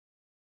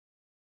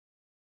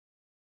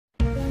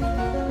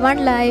One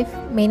life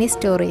many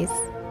stories.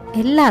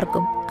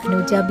 എല്ലാവർക്കും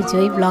Anuja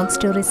Bijoy vlog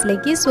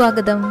സ്റ്റോറീസിലേക്ക്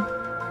സ്വാഗതം.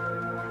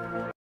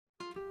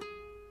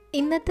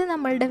 ഇന്നത്തെ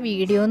നമ്മളുടെ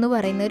വീഡിയോ എന്ന്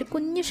പറയുന്ന ഒരു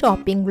കുഞ്ഞു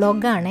ഷോപ്പിംഗ്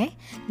വ്ളോഗാണ്.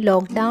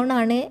 ലോക്ക്ഡൗൺ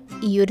ആണ്.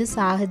 ഈ ഒരു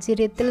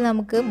സാഹചര്യത്തിൽ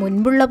നമുക്ക്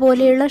മുൻപുള്ള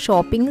പോലെയുള്ള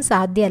ഷോപ്പിംഗ്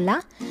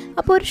സാധ്യമല്ല.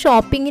 അപ്പോൾ ഒരു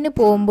ഷോപ്പിങ്ങിന്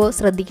പോകുമ്പോൾ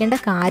ശ്രദ്ധിക്കേണ്ട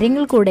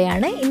കാര്യങ്ങൾ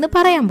കൂടെയാണ് ഇന്ന്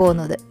പറയാൻ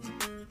പോകുന്നത്.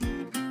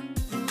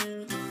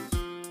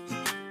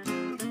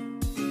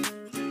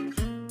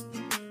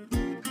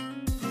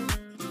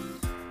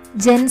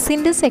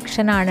 ജെൻസിൻ്റെ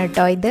സെക്ഷനാണ്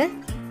കേട്ടോ ഇത്.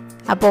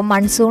 അപ്പോൾ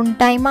മൺസൂൺ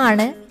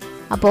ടൈമാണ്.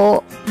 അപ്പോൾ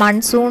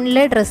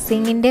മൺസൂണിലെ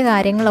ഡ്രസ്സിങ്ങിൻ്റെ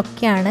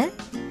കാര്യങ്ങളൊക്കെയാണ്,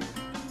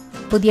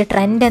 പുതിയ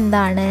ട്രെൻഡ്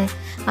എന്താണ്,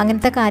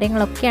 അങ്ങനത്തെ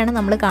കാര്യങ്ങളൊക്കെയാണ്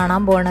നമ്മൾ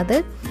കാണാൻ പോണത്.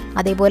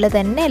 അതേപോലെ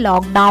തന്നെ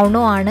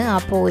ലോക്ക്ഡൗണും ആണ്.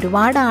 അപ്പോൾ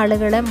ഒരുപാട്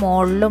ആളുകളെ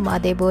മോളിലും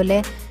അതേപോലെ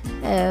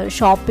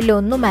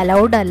ഷോപ്പിലൊന്നും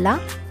അലൗഡ് അല്ല.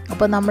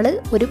 അപ്പോൾ നമ്മൾ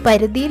ഒരു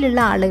പരിധിയിലുള്ള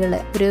ആളുകൾ,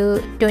 ഒരു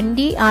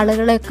 20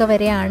 ആളുകളെയൊക്കെ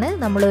വരെയാണ്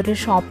നമ്മളൊരു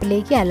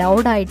ഷോപ്പിലേക്ക്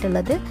അലൗഡ്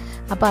ആയിട്ടുള്ളത്.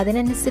 അപ്പോൾ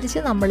അതിനനുസരിച്ച്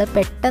നമ്മൾ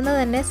പെട്ടെന്ന്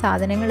തന്നെ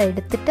സാധനങ്ങൾ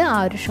എടുത്തിട്ട് ആ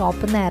ഒരു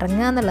ഷോപ്പിൽ നിന്ന്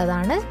ഇറങ്ങുക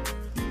എന്നുള്ളതാണ്.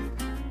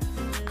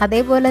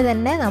 അതേപോലെ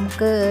തന്നെ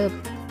നമുക്ക്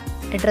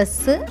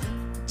ഡ്രസ്സ്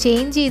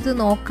ചേഞ്ച് ചെയ്ത്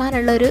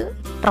നോക്കാനുള്ളൊരു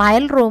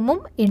ട്രയൽ റൂമും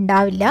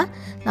ഉണ്ടാവില്ല.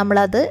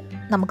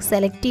 നമുക്ക്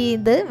സെലക്ട്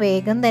ചെയ്ത്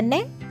വേഗം തന്നെ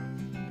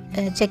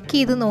ചെക്ക്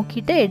ചെയ്ത്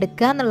നോക്കിയിട്ട്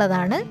എടുക്കുക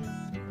എന്നുള്ളതാണ്.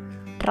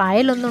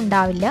 ട്രയലൊന്നും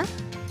ഉണ്ടാവില്ല.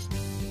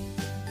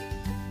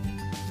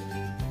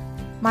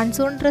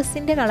 മൺസൂൺ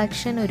ഡ്രസ്സിൻ്റെ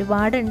കളക്ഷൻ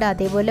ഒരുപാടുണ്ട്.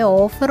 അതേപോലെ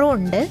ഓഫറും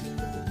ഉണ്ട്.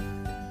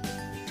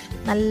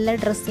 നല്ല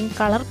ഡ്രസ്സിങ്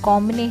കളർ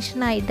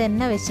കോമ്പിനേഷനായിട്ട്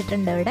തന്നെ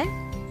വെച്ചിട്ടുണ്ട് ഇവിടെ.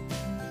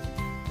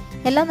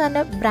 എല്ലാം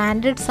നല്ല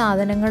ബ്രാൻഡഡ്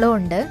സാധനങ്ങളും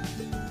ഉണ്ട്.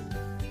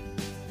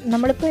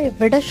 നമ്മളിപ്പോൾ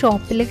എവിടെ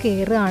ഷോപ്പിൽ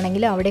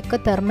കയറുകയാണെങ്കിൽ അവിടെയൊക്കെ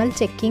തെർമൽ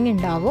ചെക്കിംഗ്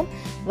ഉണ്ടാവും.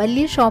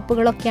 വലിയ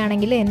ഷോപ്പുകളൊക്കെ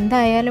ആണെങ്കിൽ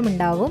എന്തായാലും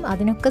ഉണ്ടാവും.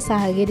 അതിനൊക്കെ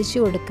സഹകരിച്ച്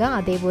കൊടുക്കുക.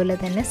 അതേപോലെ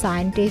തന്നെ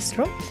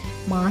സാനിറ്റൈസറും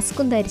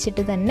മാസ്കും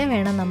ധരിച്ചിട്ട് തന്നെ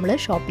വേണം നമ്മൾ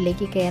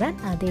ഷോപ്പിലേക്ക് കയറാൻ.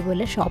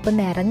 അതേപോലെ ഷോപ്പിൽ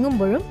നിന്ന്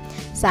ഇറങ്ങുമ്പോഴും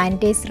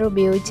സാനിറ്റൈസർ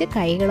ഉപയോഗിച്ച്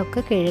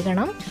കൈകളൊക്കെ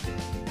കഴുകണം.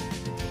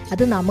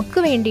 അത് നമുക്ക്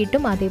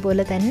വേണ്ടിയിട്ടും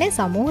അതേപോലെ തന്നെ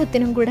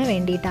സമൂഹത്തിനും കൂടെ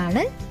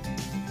വേണ്ടിയിട്ടാണ്.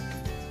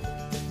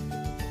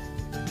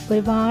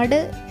 ഒരുപാട്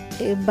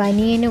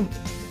ബനിയനും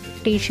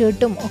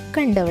ടീഷർട്ടും ഒക്കെ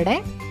ഉണ്ട് ഇവിടെ.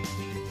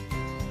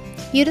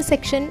 ഈ ഒരു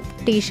സെക്ഷൻ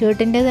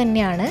ടീഷർട്ടിൻ്റെ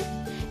തന്നെയാണ്.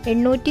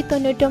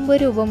 899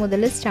 രൂപ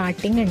മുതൽ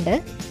സ്റ്റാർട്ടിംഗ് ഉണ്ട്.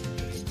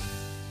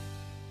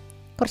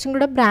 കുറച്ചും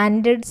കൂടെ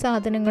ബ്രാൻഡഡ്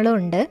സാധനങ്ങളും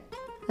ഉണ്ട്.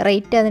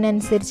 റേറ്റ്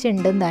അതിനനുസരിച്ച്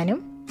ഉണ്ട്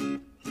താനും.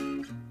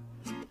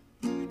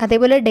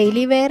 അതേപോലെ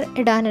ഡെയിലി വെയർ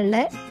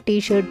ഇടാനുള്ള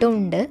ടീഷർട്ടും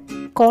ഉണ്ട്.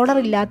 കോളർ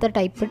ഇല്ലാത്ത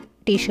ടൈപ്പ്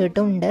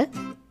ടീഷർട്ടും ഉണ്ട്.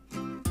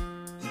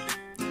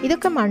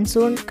 ഇതൊക്കെ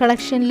മൺസൂൺ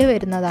കളക്ഷനിൽ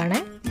വരുന്നതാണ്.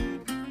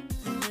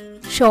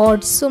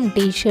 ഷോർട്ട്സും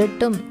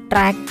ടീഷർട്ടും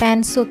ട്രാക്ക്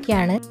പാൻസും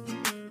ഒക്കെയാണ്.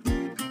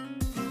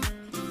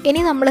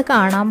 ഇനി നമ്മൾ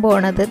കാണാൻ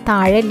പോണത്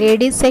താഴെ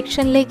ലേഡീസ്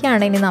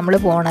സെക്ഷനിലേക്കാണ് ഇനി നമ്മൾ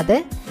പോണത്.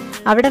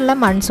 അവിടെയുള്ള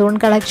മൺസൂൺ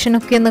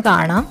കളക്ഷനൊക്കെ ഒന്ന്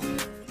കാണാം.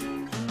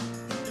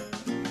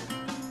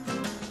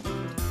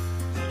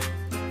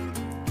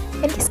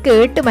 എനിക്ക്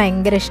സ്കേർട്ട്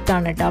ഭയങ്കര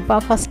ഇഷ്ടമാണ് കേട്ടോ. അപ്പോൾ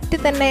ഫസ്റ്റ്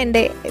തന്നെ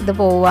എൻ്റെ ഇത്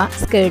പോവുക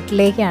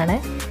സ്കേർട്ടിലേക്കാണ്.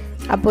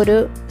 അപ്പോൾ ഒരു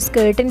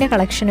സ്കേർട്ടിൻ്റെ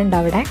കളക്ഷൻ ഉണ്ട്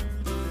അവിടെ.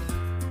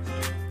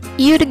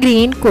 ഈ ഒരു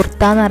ഗ്രീൻ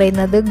കുർത്ത എന്ന്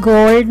പറയുന്നത്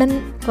ഗോൾഡൻ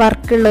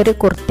വർക്കുള്ളൊരു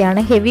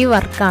കുർത്തയാണ്. ഹെവി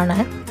വർക്കാണ്.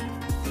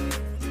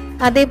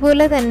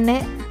 അതേപോലെ തന്നെ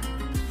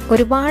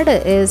ഒരുപാട്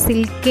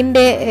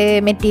സിൽക്കിൻ്റെ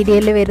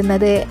മെറ്റീരിയൽ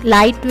വരുന്നത്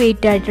ലൈറ്റ്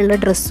വെയ്റ്റ് ആയിട്ടുള്ള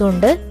ഡ്രസ്സും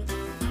ഉണ്ട്.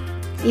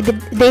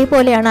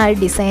 ഇതേപോലെയാണ് ആ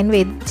ഡിസൈൻ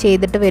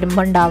ചെയ്തിട്ട്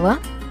വരുമ്പോൾ ഉണ്ടാവുക.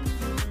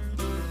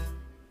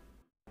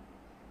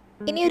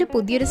 ഇനി ഒരു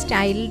പുതിയൊരു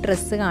സ്റ്റൈൽ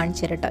ഡ്രസ്സ്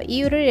കാണിച്ചു തരട്ടോ. ഈ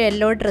ഒരു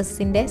യെല്ലോ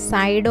ഡ്രസ്സിൻ്റെ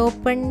സൈഡ്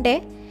ഓപ്പണിൻ്റെ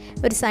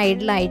ഒരു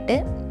സൈഡിലായിട്ട്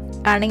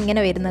ആണ്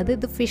ഇങ്ങനെ വരുന്നത്.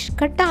 ഇത് ഫിഷ്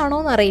കട്ടാണോ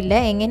എന്നറിയില്ല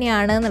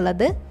എങ്ങനെയാണ്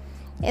എന്നുള്ളത്.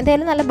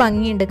 എന്തായാലും നല്ല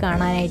ഭംഗിയുണ്ട്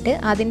കാണാനായിട്ട്.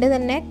 അതിൻ്റെ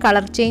തന്നെ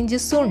കളർ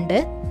ചേഞ്ചസും ഉണ്ട്.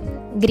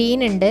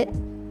 ഗ്രീൻ ഉണ്ട്.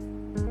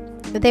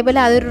 അതേപോലെ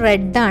അതൊരു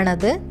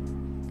റെഡാണത്.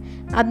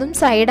 അതും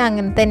സൈഡ്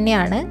അങ്ങനെ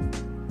തന്നെയാണ്.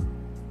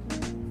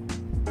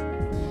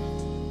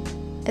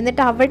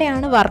 എന്നിട്ട്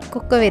അവിടെയാണ്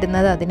വർക്കൊക്കെ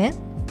വരുന്നത് അതിന്.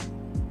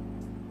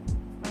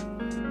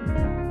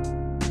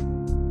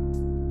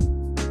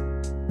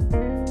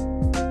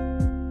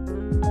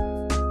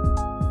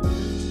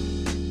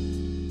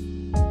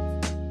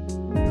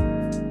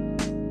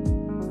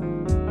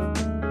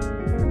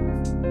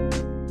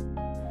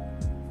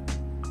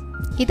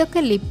 ഇതൊക്കെ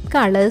ലിപ്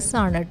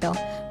കളേഴ്സാണ് കേട്ടോ.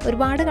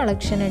 ഒരുപാട്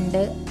കളക്ഷൻ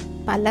ഉണ്ട്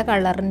പല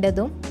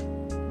കളറിൻ്റെതും.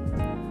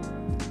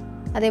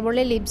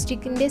 അതേപോലെ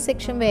ലിപ്സ്റ്റിക്കിൻ്റെ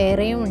സെക്ഷൻ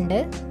വേറെയും ഉണ്ട്.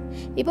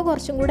 ഇപ്പോൾ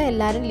കുറച്ചും കൂടെ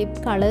എല്ലാവരും ലിപ്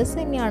കളേഴ്സ്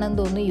തന്നെയാണെന്ന്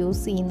തോന്നുന്നു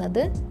യൂസ്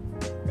ചെയ്യുന്നത്.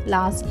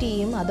 ലാസ്റ്റ്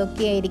ചെയ്യും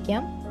അതൊക്കെ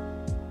ആയിരിക്കാം.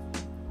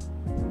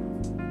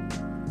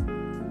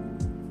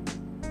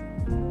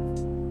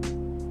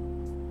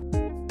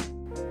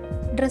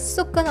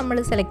 ഡ്രസ്സൊക്കെ നമ്മൾ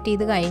സെലക്ട്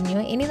ചെയ്ത് കഴിഞ്ഞു.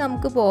 ഇനി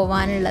നമുക്ക്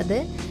പോകാനുള്ളത്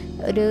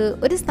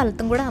ഒരു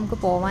സ്ഥലത്തും കൂടെ നമുക്ക്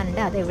പോകാനുണ്ട്.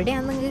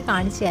 അതെവിടെയാണെന്ന് നിങ്ങൾക്ക്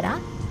കാണിച്ചു തരാം.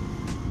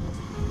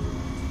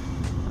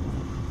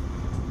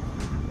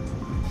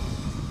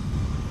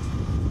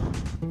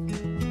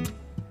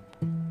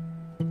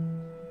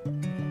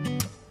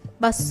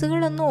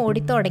 ബസ്സുകളൊന്നും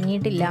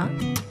ഓടിത്തുടങ്ങിയിട്ടില്ല.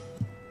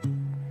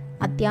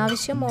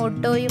 അത്യാവശ്യം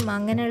ഓട്ടോയും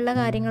അങ്ങനെയുള്ള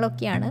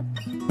കാര്യങ്ങളൊക്കെയാണ്.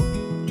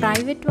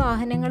 പ്രൈവറ്റ്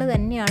വാഹനങ്ങൾ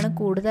തന്നെയാണ്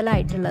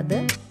കൂടുതലായിട്ടുള്ളത്.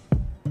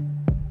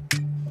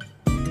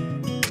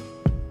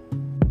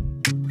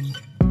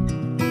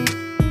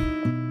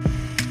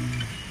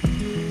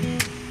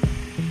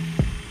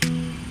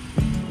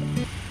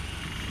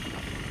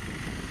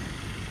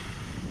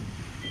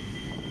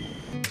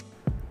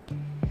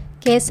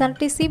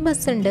 KSRTC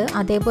ബസ് ഉണ്ട്,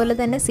 അതേപോലെ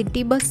തന്നെ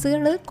സിറ്റി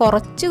ബസ്സുകൾ,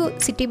 കുറച്ച്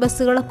സിറ്റി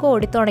ബസ്സുകളൊക്കെ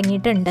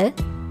ഓടിത്തുടങ്ങിയിട്ടുണ്ട്.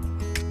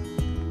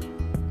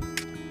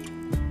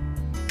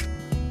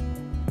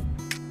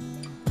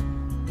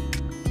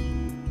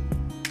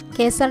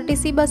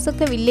 KSRTC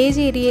ബസ്സൊക്കെ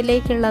വില്ലേജ്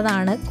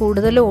ഏരിയയിലേക്കുള്ളതാണ്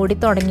കൂടുതൽ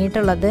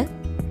ഓടിത്തുടങ്ങിയിട്ടുള്ളത്.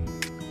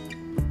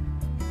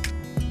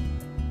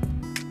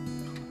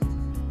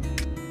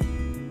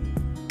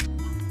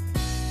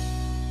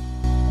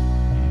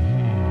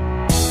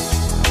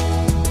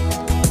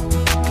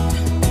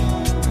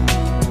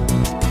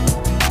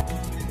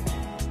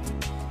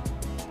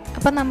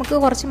 അപ്പം നമുക്ക്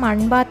കുറച്ച്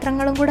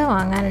മൺപാത്രങ്ങളും കൂടെ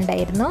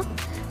വാങ്ങാനുണ്ടായിരുന്നു.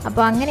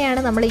 അപ്പോൾ അങ്ങനെയാണ്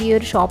നമ്മൾ ഈ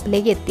ഒരു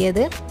ഷോപ്പിലേക്ക്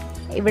എത്തിയത്.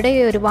 ഇവിടെ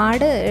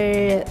ഒരുപാട്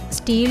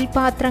സ്റ്റീൽ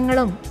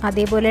പാത്രങ്ങളും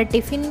അതേപോലെ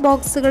ടിഫിൻ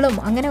ബോക്സുകളും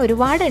അങ്ങനെ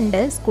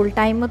ഒരുപാടുണ്ട്. സ്കൂൾ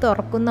ടൈം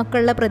തുറക്കുന്നൊക്കെ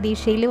ഉള്ള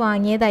പ്രതീക്ഷയിൽ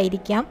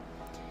വാങ്ങിയതായിരിക്കാം.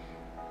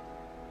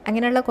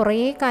 അങ്ങനെയുള്ള കുറേ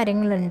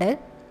കാര്യങ്ങളുണ്ട്.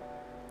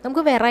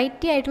 നമുക്ക്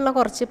വെറൈറ്റി ആയിട്ടുള്ള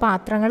കുറച്ച്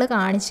പാത്രങ്ങൾ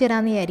കാണിച്ചു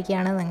തരാമെന്ന്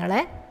വിചാരിക്കുകയാണ്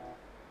നിങ്ങളെ.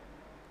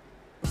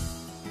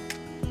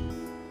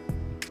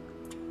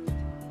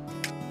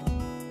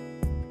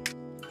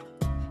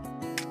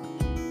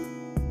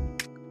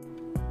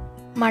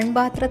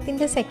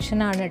 മൺപാത്രത്തിൻ്റെ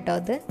സെക്ഷനാണ് കേട്ടോ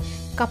അത്.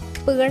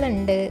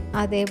 കപ്പുകളുണ്ട്,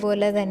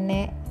 അതേപോലെ തന്നെ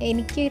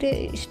എനിക്കൊരു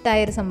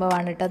ഇഷ്ടമായൊരു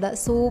സംഭവമാണ് കേട്ടോ അത്,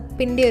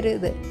 സൂപ്പിൻ്റെ ഒരു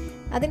ഇത്.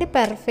 അതിൻ്റെ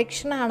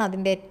പെർഫെക്ഷനാണ്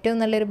അതിൻ്റെ ഏറ്റവും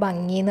നല്ലൊരു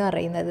ഭംഗി എന്ന്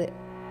പറയുന്നത്.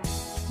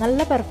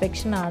 നല്ല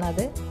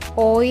പെർഫെക്ഷനാണത്.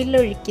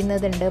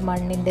 ഓയിലൊഴിക്കുന്നതുണ്ട്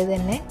മണ്ണിൻ്റെ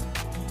തന്നെ.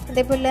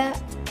 അതേപോലെ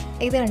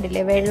ഇത്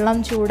കണ്ടില്ലേ, വെള്ളം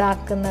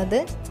ചൂടാക്കുന്നത്.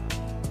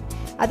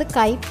 അത്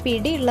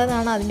കൈപ്പിടി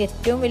ഉള്ളതാണ് അതിൻ്റെ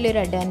ഏറ്റവും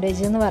വലിയൊരു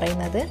അഡ്വാൻറ്റേജ് എന്ന്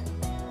പറയുന്നത്.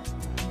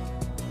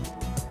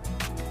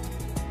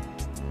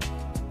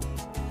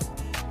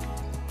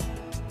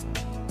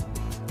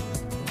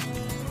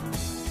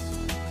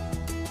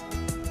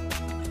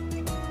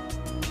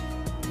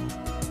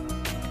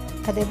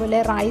 അതേപോലെ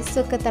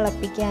റൈസൊക്കെ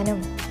തിളപ്പിക്കാനും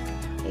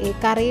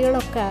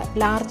കറികളൊക്കെ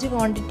ലാർജ്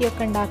ക്വാണ്ടിറ്റി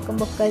ഒക്കെ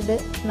ഉണ്ടാക്കുമ്പോൾ ഒക്കെ ഇത്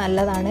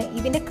നല്ലതാണ്.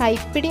 ഇതിൻ്റെ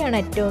കൈപ്പിടിയാണ്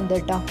ഏറ്റവും ഇത്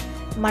കേട്ടോ.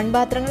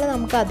 മൺപാത്രങ്ങൾ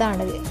നമുക്ക്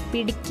അതാണ്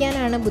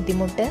പിടിക്കാനാണ്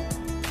ബുദ്ധിമുട്ട്.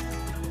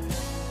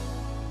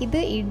 ഇത്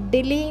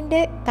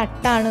ഇഡ്ഡലീൻ്റെ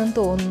തട്ടാണെന്ന്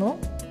തോന്നുന്നു.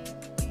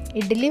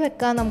 ഇഡ്ഡലി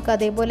വെക്കാൻ നമുക്ക്,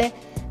 അതേപോലെ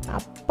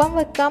അപ്പം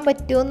വെക്കാൻ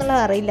പറ്റുമോ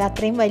എന്നുള്ളത് അറിയില്ല,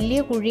 അത്രയും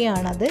വലിയ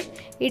കുഴിയാണത്.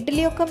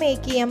 ഇഡ്ഡലിയൊക്കെ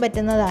മേക്ക് ചെയ്യാൻ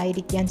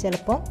പറ്റുന്നതായിരിക്കാം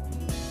ചിലപ്പോൾ.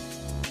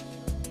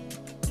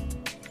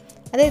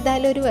 അത്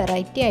ഏതായാലും ഒരു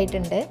വെറൈറ്റി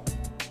ആയിട്ടുണ്ട്.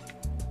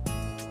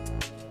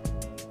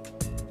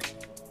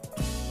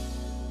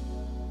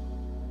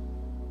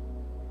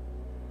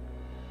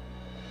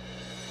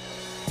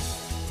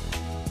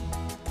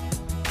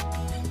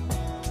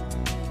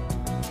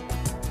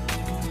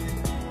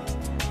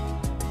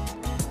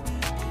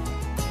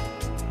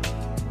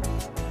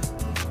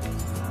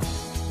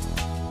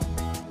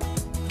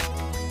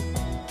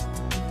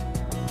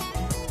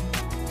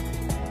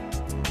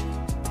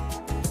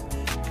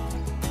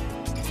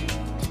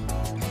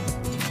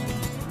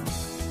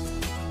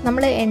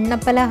 നമ്മൾ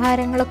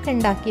എണ്ണപ്പലഹാരങ്ങളൊക്കെ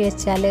ഉണ്ടാക്കി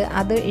വെച്ചാൽ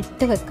അത്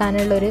ഇട്ട്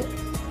വെക്കാനുള്ളൊരു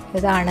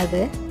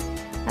ഇതാണത്.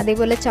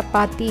 അതേപോലെ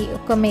ചപ്പാത്തി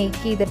ഒക്കെ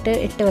മേക്ക് ചെയ്തിട്ട്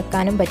ഇട്ട്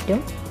വെക്കാനും പറ്റും.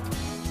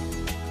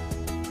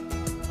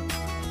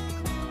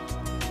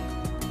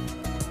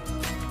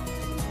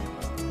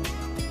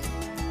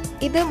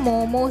 ഇത്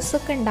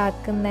മോമോസൊക്കെ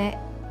ഉണ്ടാക്കുന്ന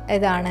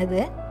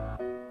ഇതാണത്.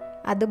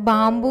 അത്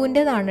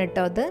ബാമ്പൂൻ്റെതാണ്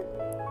കേട്ടോ. അത്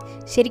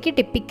ശരിക്കും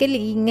ടിപ്പിക്കൽ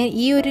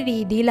ഈ ഒരു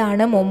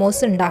രീതിയിലാണ്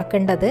മോമോസ്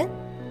ഉണ്ടാക്കേണ്ടത്.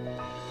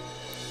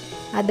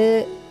 അത്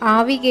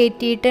ആവി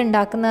കയറ്റിയിട്ട്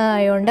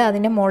ഉണ്ടാക്കുന്നതായതുകൊണ്ട്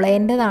അതിൻ്റെ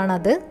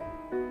മുളേൻ്റെതാണത്.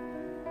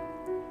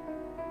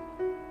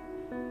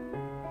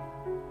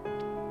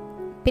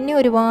 പിന്നെ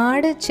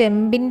ഒരുപാട്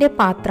ചെമ്പിൻ്റെ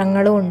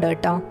പാത്രങ്ങളും ഉണ്ട്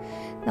കേട്ടോ.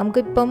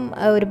 നമുക്കിപ്പം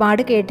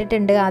ഒരുപാട്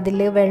കേട്ടിട്ടുണ്ട് അതിൽ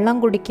വെള്ളം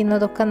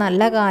കുടിക്കുന്നതൊക്കെ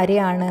നല്ല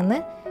കാര്യമാണെന്ന്.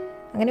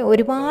 അങ്ങനെ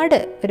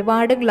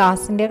ഒരുപാട്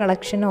ഗ്ലാസിൻ്റെ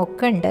കളക്ഷനും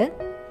ഒക്കെ ഉണ്ട്.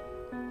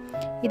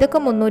 ഇതൊക്കെ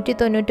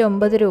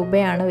 399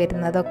 രൂപയാണ്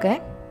വരുന്നതൊക്കെ.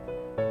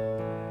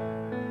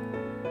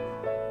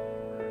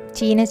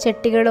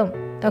 ചീനച്ചട്ടികളും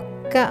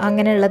ഒക്കെ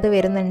അങ്ങനെയുള്ളത്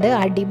വരുന്നുണ്ട്,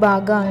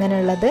 അടിഭാഗം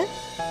അങ്ങനെയുള്ളത്.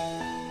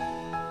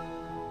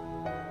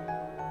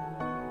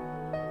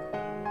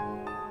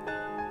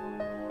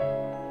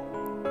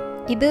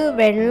 ഇത്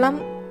വെള്ളം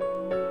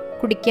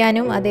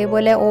കുടിക്കാനും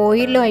അതേപോലെ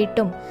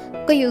ഓയിലായിട്ടും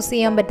ഒക്കെ യൂസ്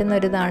ചെയ്യാൻ പറ്റുന്ന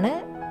ഒരിതാണ്.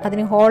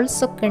 അതിന്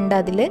ഹോൾസ് ഒക്കെ ഉണ്ട്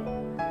അതിൽ.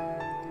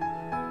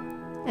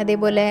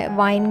 അതേപോലെ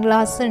വൈൻ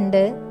ഗ്ലാസ്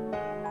ഉണ്ട്,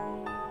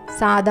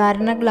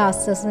 സാധാരണ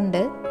ഗ്ലാസ്സസ്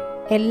ഉണ്ട്,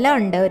 എല്ലാം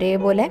ഉണ്ട്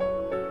ഒരേപോലെ.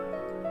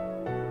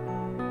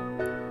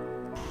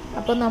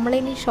 അപ്പോൾ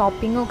നമ്മളിനി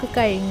ഷോപ്പിങ്ങൊക്കെ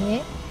കഴിഞ്ഞ്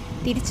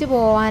തിരിച്ചു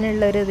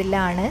പോകാനുള്ളൊരു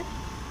ഇതിലാണ്.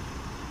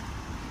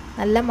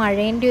 നല്ല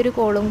മഴേൻ്റെ ഒരു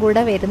കോളും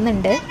കൂടെ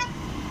വരുന്നുണ്ട്.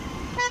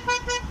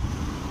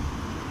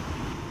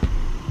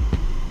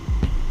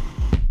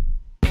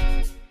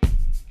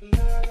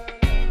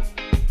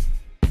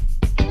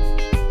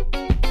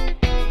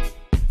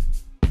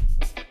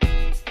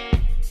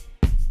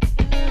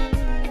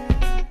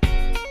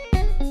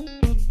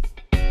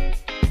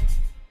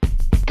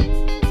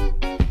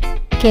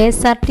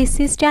 KSRTC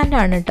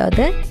സ്റ്റാൻഡാണ് കേട്ടോ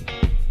അത്.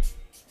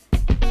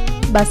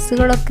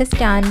 ബസ്സുകളൊക്കെ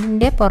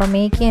സ്റ്റാൻഡിൻ്റെ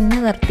പുറമേക്ക് തന്നെ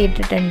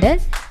നിർത്തിയിട്ടിട്ടുണ്ട്.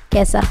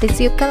 KSRTC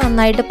ഒക്കെ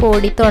നന്നായിട്ട്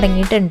പോടി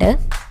തുടങ്ങിയിട്ടുണ്ട്.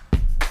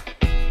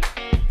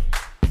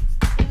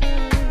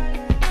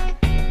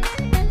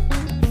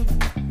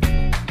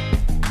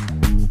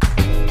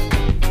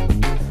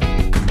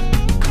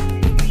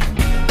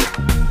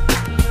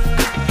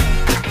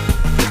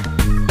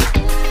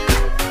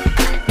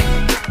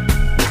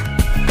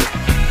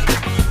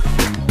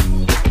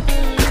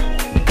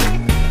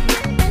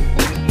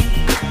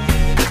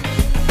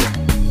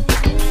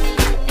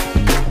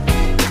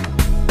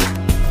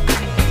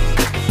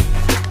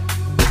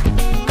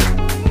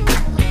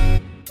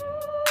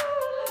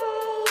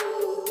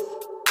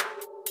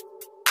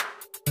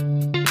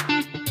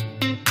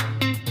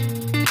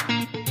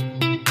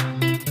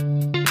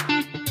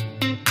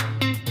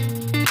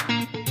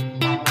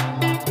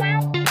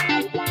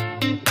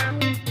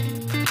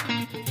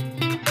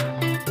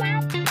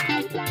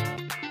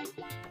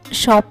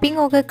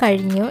 ഷോപ്പിംഗ് ഒക്കെ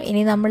കഴിഞ്ഞു.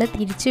 ഇനി നമ്മൾ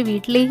തിരിച്ച്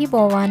വീട്ടിലേക്ക്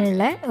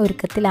പോകാനുള്ള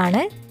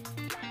ഒരുക്കത്തിലാണ്.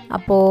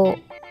 അപ്പോൾ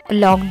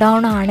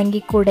ലോക്ക്ഡൗൺ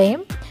ആണെങ്കിൽ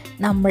കൂടെയും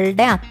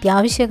നമ്മളുടെ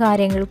അത്യാവശ്യ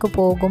കാര്യങ്ങൾക്ക്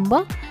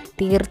പോകുമ്പോൾ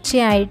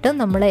തീർച്ചയായിട്ടും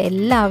നമ്മൾ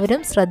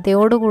എല്ലാവരും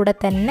ശ്രദ്ധയോടുകൂടെ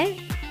തന്നെ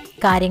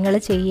കാര്യങ്ങൾ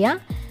ചെയ്യുക.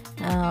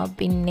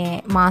 പിന്നെ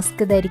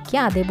മാസ്ക് ധരിക്കുക,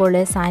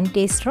 അതേപോലെ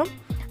സാനിറ്റൈസറും.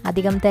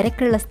 അധികം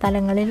തിരക്കുള്ള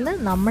സ്ഥലങ്ങളിൽ നിന്ന്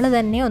നമ്മൾ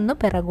തന്നെ ഒന്ന്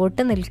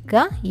പിറകോട്ട്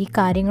നിൽക്കുക. ഈ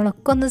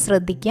കാര്യങ്ങളൊക്കെ ഒന്ന്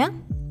ശ്രദ്ധിക്കുക.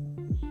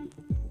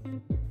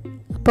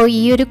 അപ്പോൾ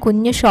ഈ ഒരു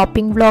കുഞ്ഞു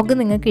ഷോപ്പിംഗ് വ്ളോഗ്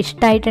നിങ്ങൾക്ക്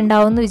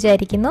ഇഷ്ടമായിട്ടുണ്ടാവുമെന്ന്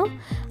വിചാരിക്കുന്നു.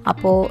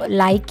 അപ്പോൾ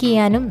ലൈക്ക്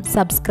ചെയ്യാനും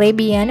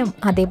സബ്സ്ക്രൈബ് ചെയ്യാനും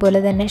അതേപോലെ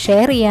തന്നെ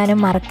ഷെയർ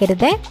ചെയ്യാനും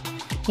മറക്കരുത്.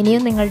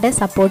 ഇനിയും നിങ്ങളുടെ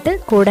സപ്പോർട്ട്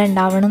കൂടെ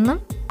ഉണ്ടാവണമെന്നും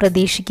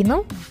പ്രതീക്ഷിക്കുന്നു.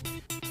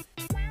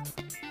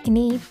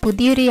 ഇനി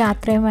പുതിയൊരു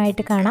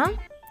യാത്രയുമായിട്ട് കാണാം.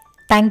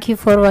 Thank you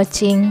for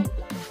watching.